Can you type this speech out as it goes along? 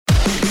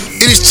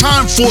it's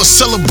time for a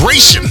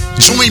celebration.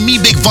 Join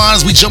me, Big Von,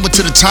 as we jump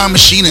into the time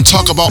machine and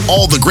talk about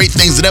all the great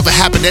things that ever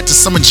happened at the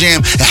Summer Jam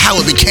and how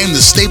it became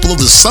the staple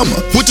of the summer.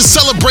 With the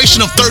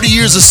celebration of 30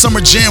 years of Summer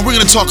Jam, we're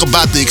going to talk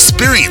about the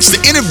experience, the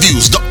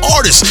interviews, the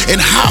artists,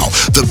 and how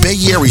the Bay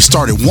Area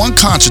started one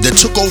concert that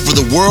took over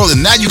the world,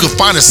 and now you can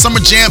find a Summer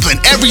Jam in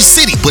every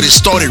city, but it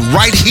started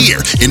right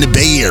here in the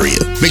Bay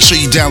Area. Make sure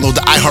you download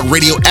the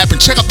iHeartRadio app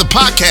and check out the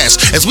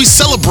podcast as we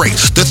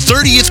celebrate the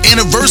 30th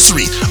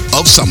anniversary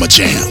of Summer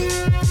Jam.